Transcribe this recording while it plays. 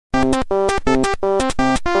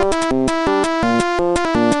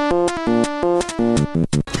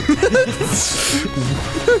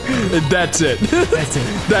That's it. That's it.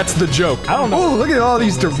 That's the joke. I don't know. Oh, look at all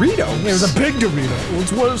these Doritos. It was a big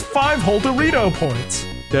Dorito. It was 5 whole Dorito points.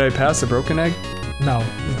 Did I pass the broken egg? No,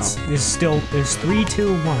 it's still, there's 3,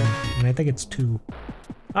 2, 1, and I think it's 2.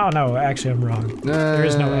 Oh no, actually I'm wrong. There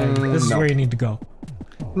is no egg. This is where you need to go.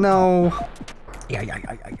 No. Yeah.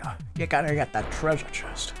 You gotta get that treasure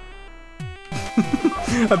chest.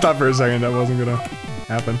 I thought for a second that wasn't gonna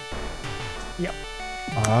happen. Yep.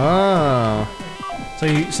 Oh.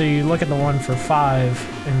 So you look at the one for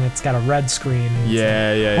 5, and it's got a red screen.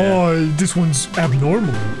 Yeah. Oh, this one's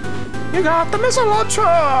abnormal. You got the missile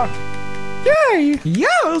launcher! Yay!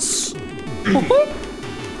 Yes!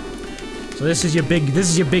 So this is your big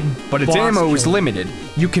But its ammo is limited.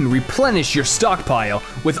 You can replenish your stockpile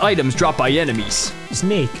with items dropped by enemies.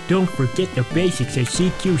 Snake, don't forget the basics of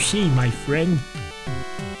CQC, my friend.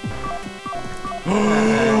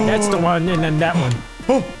 That's the one, and then that one.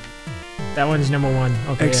 That one's number 1.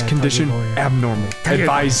 Okay. X condition abnormal.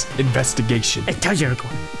 Advise investigation. It tells you to go.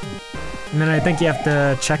 And then I think you have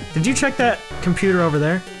to check. Did you check that computer over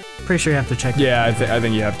there? Pretty sure you have to check. Yeah, I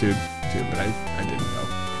think you have to too, but I didn't know.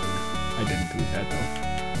 I didn't do that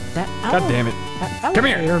though. God damn it! That Come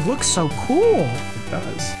here. elevator looks so cool. It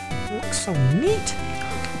does. It looks so neat.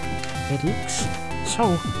 It looks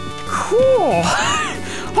so cool.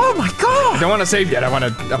 Oh my god! I don't want to save yet. I want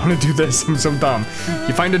to do this. I'm so dumb.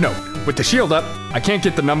 You find a note with the shield up. I can't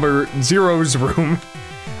get the number 0's room.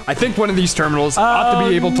 I think one of these terminals ought to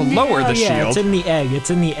be able to lower the shield. It's in the egg. It's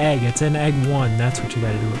in the egg. It's in egg 1. That's what you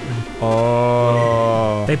gotta do.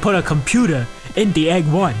 Oh. They put a computer in the egg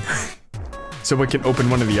 1. So we can open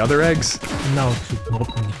one of the other eggs? No, you can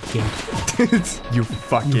open the gate. You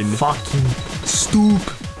fucking stoop.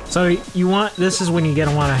 So you want, this is when you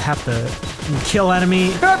wanna have to kill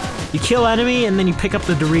enemy. You kill enemy and then you pick up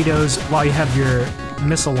the Doritos while you have your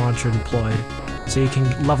missile launcher deployed. So you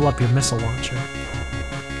can level up your missile launcher.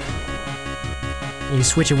 And you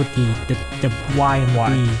switch it with the Y and B,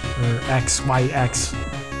 or X, Y, X.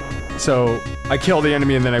 So I kill the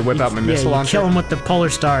enemy and then I whip out my missile launcher? You kill him with the polar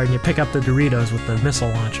star and you pick up the Doritos with the missile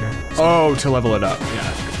launcher. So, oh, to level it up,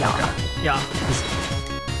 yeah. Yeah.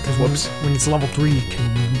 Because when it's level 3, you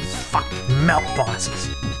can fucking melt bosses.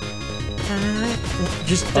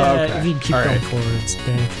 Just, if you keep going forward, it's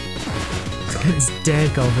dank. It's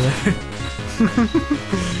dank over there.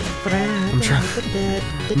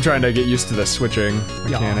 I'm trying to get used to the switching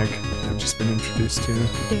mechanic I've just been introduced to.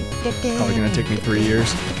 Probably gonna take me 3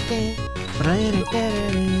 years.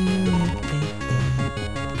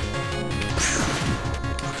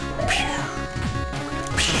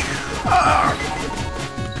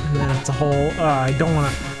 And then it's a whole, I don't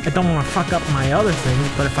wanna fuck up my other thing,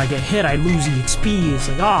 but if I get hit, I lose the XP. It's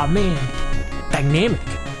like, oh man, dynamic.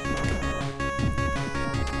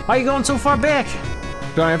 Why are you going so far back?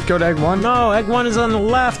 Do I have to go to egg 1? No, egg 1 is on the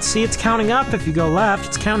left. See, it's counting up if you go left.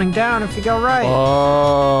 It's counting down if you go right.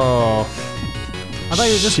 Oh. I thought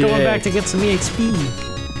you were just going back to get some EXP.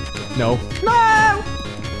 No. No!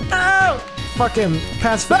 No! Fucking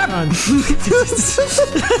pass the run.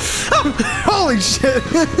 Holy shit!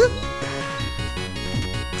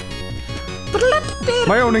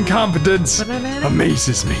 My own incompetence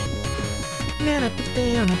amazes me.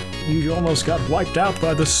 You almost got wiped out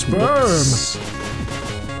by the sperm.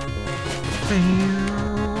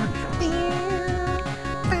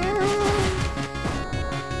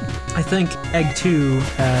 I think egg 2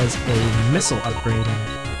 has a missile upgrade in it.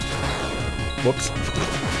 Whoops.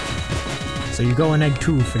 So you go in egg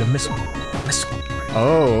 2 for the missile.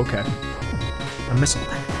 Oh, okay. A missile.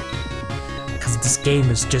 Because this game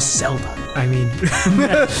is just Zelda. I mean,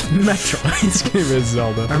 Metroid. This game is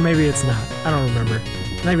Zelda. Or maybe it's not. I don't remember.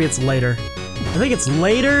 Maybe it's later. I think it's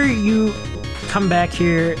later you come back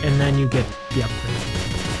here and then you get the upgrade.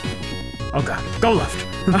 Oh god. Go left.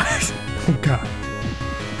 Oh god.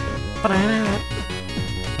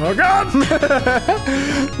 Oh god!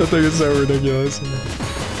 That thing is so ridiculous.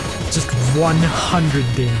 Just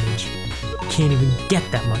 100 damage. Can't even get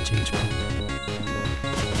that much HP.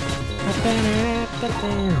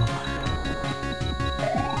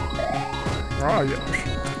 Oh yeah.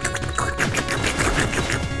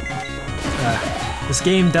 This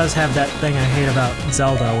game does have that thing I hate about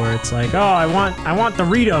Zelda where it's like, oh, I want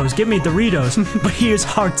Doritos, give me Doritos, but here's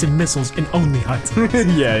hearts and missiles and only hearts.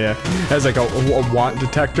 Yeah. It has like a want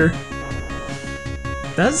detector.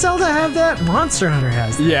 Does Zelda have that? Monster Hunter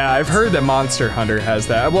has that. Yeah, I've heard that Monster Hunter has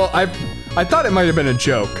that. Well, I thought it might have been a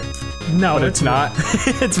joke. No, but it's not.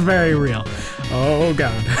 It's very real. Oh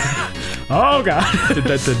god. Oh god. Did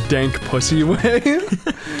that the dank pussy way?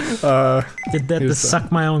 Did that the here's suck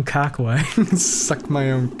my own cock way. Suck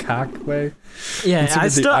my own cock way? Yeah,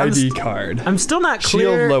 Consider the ID card. I'm still not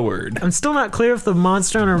clear. Shield lowered. I'm still not clear if the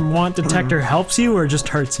monster hunter want detector helps you or just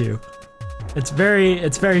hurts you. It's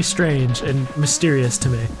very strange and mysterious to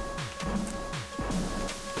me.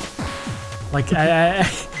 Like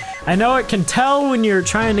I know it can tell when you're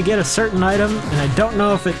trying to get a certain item, and I don't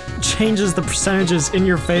know if it changes the percentages in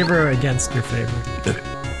your favor or against your favor.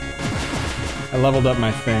 I leveled up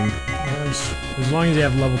my thing. As long as you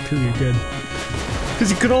have level 2, you're good.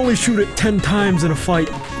 Because you could only shoot it 10 times in a fight.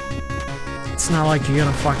 It's not like you're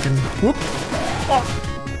gonna fucking... Whoop! Oh.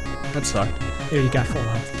 That sucked. Here, you got full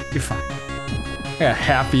health. You're fine. I got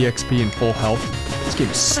half EXP and full health. This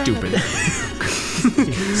game's stupid.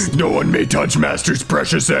 No one may touch Master's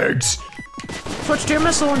precious eggs. Switch to your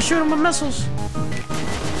missile and shoot him with missiles.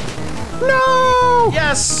 No!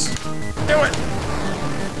 Yes! Do it!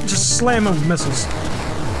 Just slam him with missiles.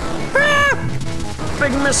 Ah!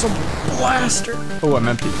 Big missile blaster. Oh, I'm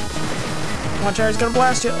empty. Watch out, he's gonna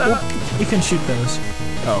blast you. You can shoot those.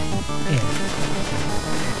 Oh. Yeah.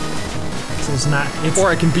 So it's not. It's or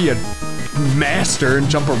I can be a master and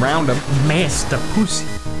jump around him. Master pussy.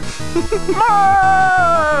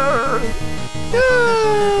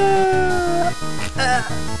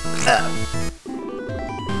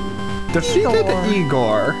 Defeated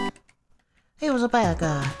Igor. He was a bad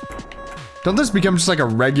guy. Don't this become just like a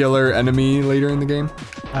regular enemy later in the game?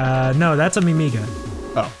 No, that's a Mimiga.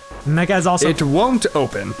 Oh. And that guy's also- It won't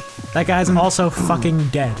open. That guy's also fucking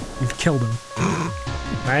dead. You've killed him.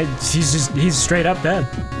 Right? He's straight up dead.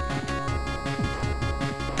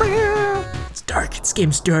 It's dark, this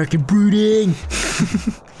game's dark and brooding.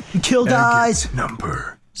 Kill guys.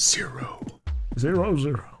 Number 0.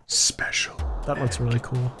 0-0. Special. That looks really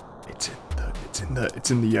cool. It's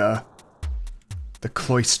in the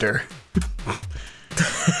cloister.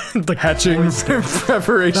 The hatching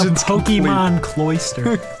preparations. The Pokemon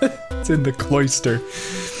cloister. It's in the cloister.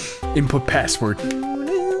 Input password.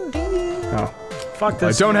 Oh. Fuck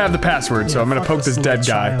this. I don't have the password, so I'm gonna poke this dead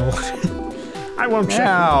guy. I won't check.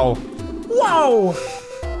 Ow. Whoa!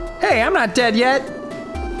 Hey, I'm not dead yet.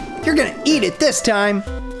 You're gonna eat it this time.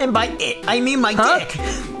 And by it, I mean my dick.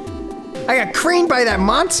 I got creamed by that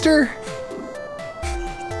monster.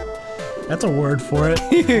 That's a word for it.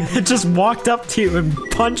 It just walked up to you and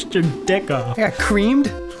punched your dick off. I got creamed.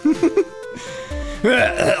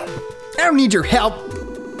 I don't need your help.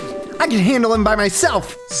 I can handle him by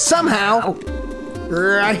myself, somehow.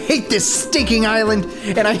 I hate this stinking island,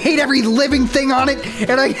 and I hate every living thing on it,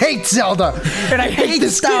 and I hate Zelda, and I hate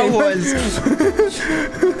this Star Wars.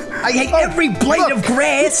 I hate every blade of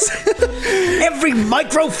grass, every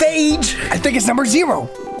microphage. I think it's number 0.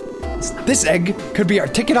 This egg could be our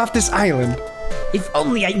ticket off this island. If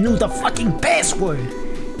only I knew the fucking password.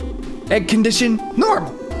 Egg condition,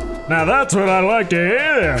 normal. Now that's what I like to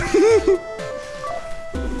hear.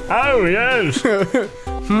 Oh, yes.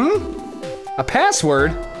 A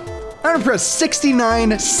password? I'm gonna press 69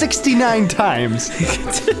 times.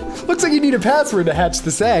 Looks like you need a password to hatch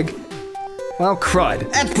this egg. Well,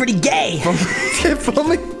 crud. That's pretty gay. If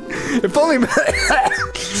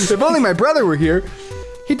only my brother were here,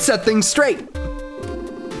 he'd set things straight.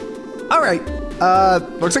 All right,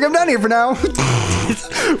 looks like I'm done here for now.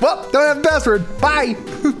 Well, don't have a password, bye.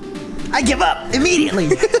 I give up immediately.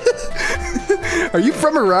 Are you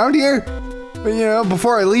from around here? You know,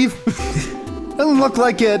 before I leave? Doesn't look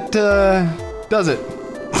like it, does it?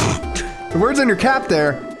 The words on your cap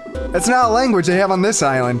there, that's not a language they have on this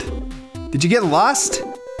island. Did you get lost?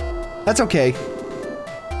 That's okay.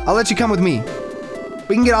 I'll let you come with me.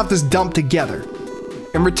 We can get off this dump together.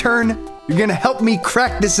 In return, you're gonna help me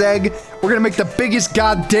crack this egg. We're gonna make the biggest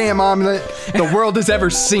goddamn omelet the world has ever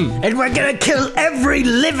seen. And we're gonna kill every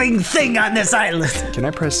living thing on this island. Can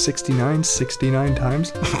I press 69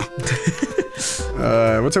 times?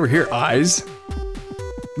 What's over here? Eyes?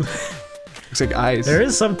 Looks like eyes. There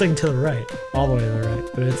is something to the right, all the way to the right,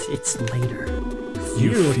 but it's later.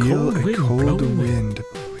 You feel a cold wind.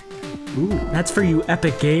 Ooh. That's for you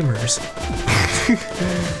epic gamers.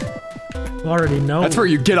 Already know. That's where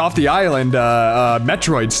you get off the island,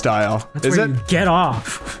 Metroid style. That's is where it? You get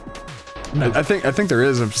off. No. I think there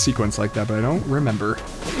is a sequence like that, but I don't remember.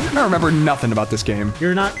 I don't remember nothing about this game.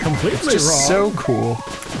 You're not completely It's just wrong. so cool.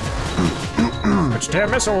 Which damn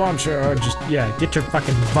missile launcher? Just get your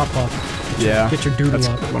fucking butt up. Yeah. Get your doodle That's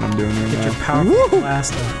up. what I'm doing right Get now. your powerful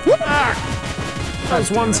blast up.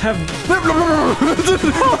 Those ones have.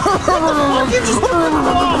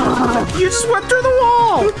 You just went through the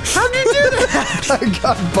wall! How'd you do that? I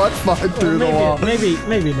got butt fucked through the wall.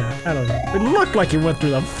 Maybe not. I don't know. It looked like you went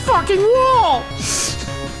through the fucking wall!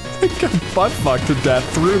 I got butt fucked to death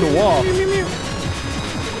through the wall.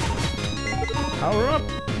 Power up.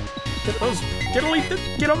 Get those. Get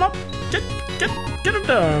them up. Get them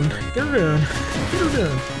done. Get them done.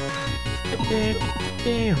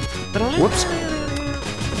 Damn. Whoops.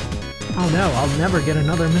 Oh no, I'll never get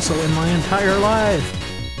another missile in my entire life.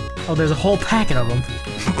 Oh, there's a whole packet of them.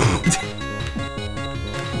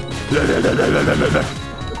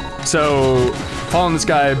 So, following this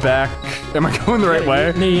guy back. Am I going the right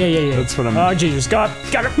way? Yeah. That's what I'm. Oh Jesus, got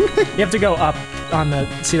it. You have to go up on the.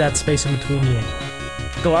 See that space in between you.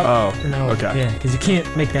 Go up. Oh. And then over. Okay. Yeah, because you can't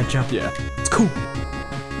make that jump. Yeah. It's cool.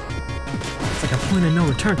 It's like a point of no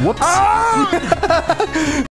return. Whoops. Ah!